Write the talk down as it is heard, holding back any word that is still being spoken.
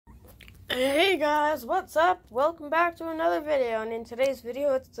Hey guys, what's up? Welcome back to another video, and in today's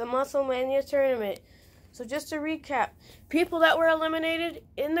video it's the Muscle Mania tournament. So just to recap, people that were eliminated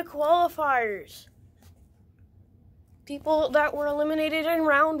in the qualifiers, people that were eliminated in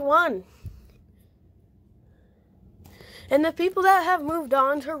round 1, and the people that have moved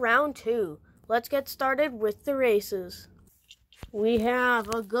on to round 2. Let's get started with the races. We have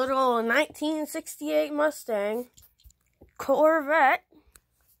a good old 1968 Mustang, Corvette,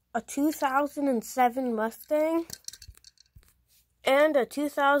 a 2007 Mustang, and a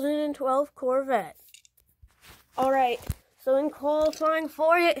 2012 Corvette. Alright, so in qualifying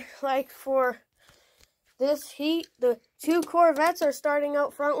for it, like for this heat, the 2 Corvettes are starting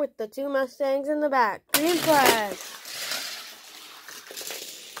out front with the 2 Mustangs in the back. Green flag.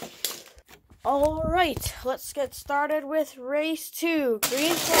 Alright, let's get started with race 2.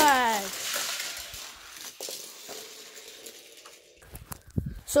 Green flag.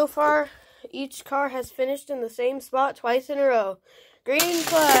 So far, each car has finished in the same spot twice in a row. Green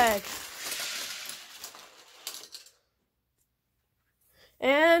flag.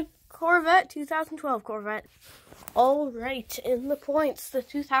 And Corvette, 2012 Corvette. All right, in the points, the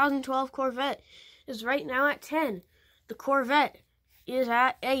 2012 Corvette is right now at 10. The Corvette is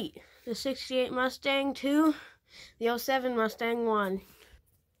at 8. The 68 Mustang 2. The 07 Mustang 1.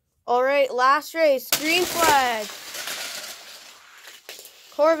 All right, last race. Green flag.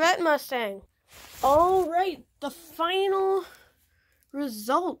 Corvette Mustang. All right, the final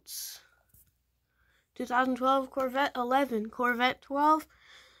results. 2012 Corvette 11, Corvette 12,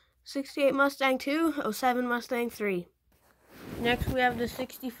 68 Mustang 2, 07 Mustang 3. Next we have the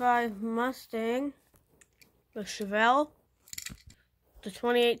 65 Mustang, the Chevelle, the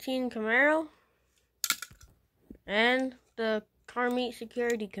 2018 Camaro, and the Car Meet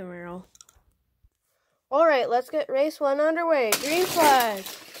Security Camaro. Alright, let's get race 1 underway. Green flag.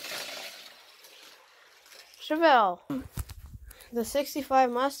 Chevelle. The 65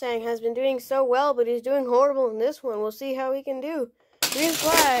 Mustang has been doing so well, but he's doing horrible in this one. We'll see how he can do. Green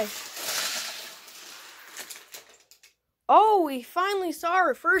flag. Oh, we finally saw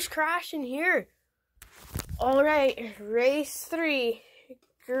our first crash in here. Alright, race 3.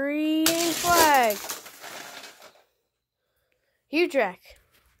 Green flag. Huge wreck.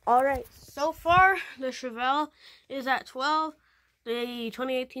 Alright, so far the Chevelle is at 12, the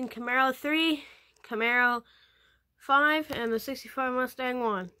 2018 Camaro 3, Camaro 5, and the 65 Mustang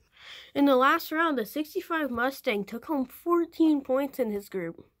 1. In the last round, the 65 Mustang took home 14 points in his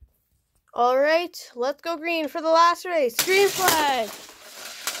group. Alright, let's go green for the last race. Green flag!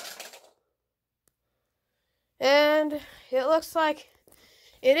 And it looks like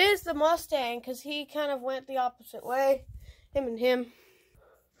it is the Mustang because he kind of went the opposite way. Him.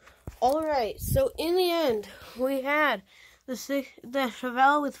 Alright, so in the end, we had the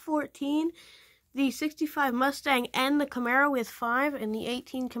Chevelle with 14, the 65 Mustang and the Camaro with 5, and the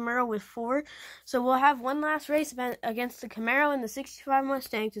 18 Camaro with 4. So we'll have one last race event against the Camaro and the 65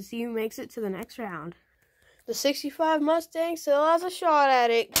 Mustang to see who makes it to the next round. The 65 Mustang still has a shot at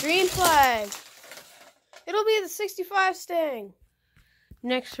it. Green flag. It'll be the 65 Mustang.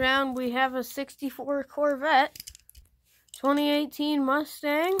 Next round, we have a 64 Corvette, 2018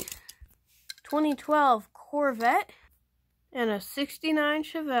 Mustang, 2012 Corvette, and a 69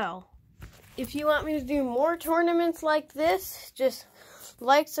 Chevelle. If you want me to do more tournaments like this, just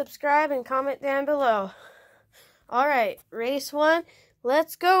like, subscribe, and comment down below. Alright, race 1,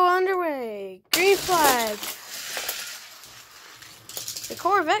 let's go underway. Green flag. The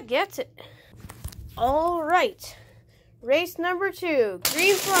Corvette gets it. Alright, race number 2,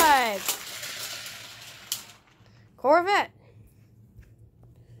 green flag. Corvette.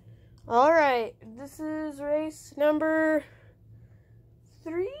 Alright, this is race number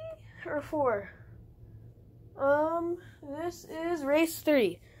 3 or 4? This is race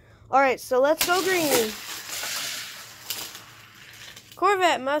 3. Alright, so let's go green.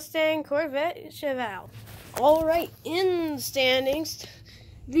 Corvette Mustang, Corvette Chevelle. Alright, in the standings,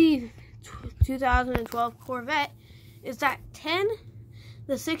 the 2012 Corvette is at 10.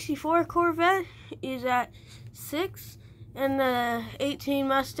 The 64 Corvette is at 6. And the 18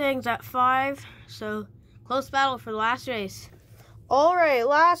 Mustang's at 5, so close battle for the last race. Alright,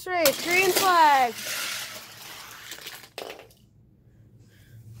 last race, green flag.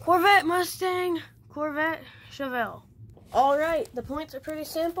 Corvette Mustang, Corvette Chevelle. Alright, the points are pretty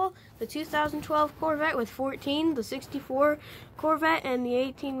simple. The 2012 Corvette with 14, the 64 Corvette and the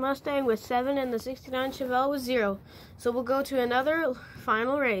 18 Mustang with 7, and the 69 Chevelle with 0. So we'll go to another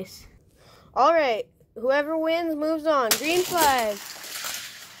final race. Alright. Whoever wins moves on. Green flag.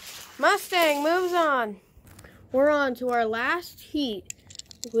 Mustang moves on. We're on to our last heat.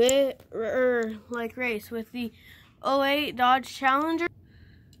 race with the 08 Dodge Challenger,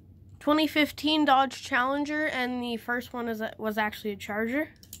 2015 Dodge Challenger, and the first one was actually a Charger,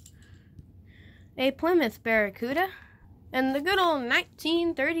 a Plymouth Barracuda, and the good old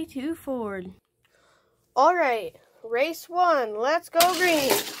 1932 Ford. All right, race 1, let's go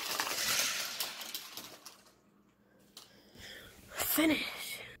green.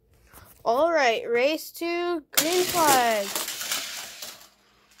 Finish. All right, race 2, green flag.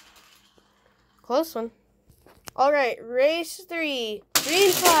 Close one. All right, race 3,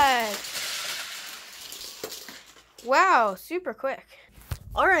 green flag. Wow, super quick.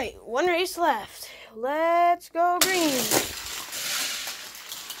 All right, one race left. Let's go green.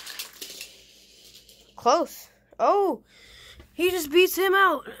 Close. Oh, he just beats him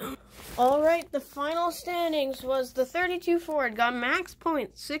out. All right, the final standings was the 32 Ford got max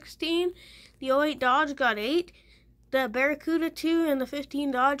points 16, the 08 Dodge got 8, the Barracuda 2, and the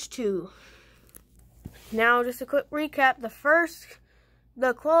 15 Dodge 2. Now, just a quick recap.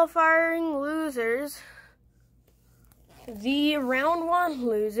 The qualifying losers, the round 1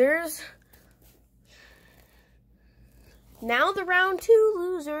 losers, now the round 2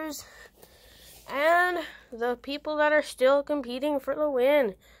 losers, and the people that are still competing for the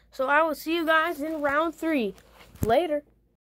win. So I will see you guys in round 3. Later.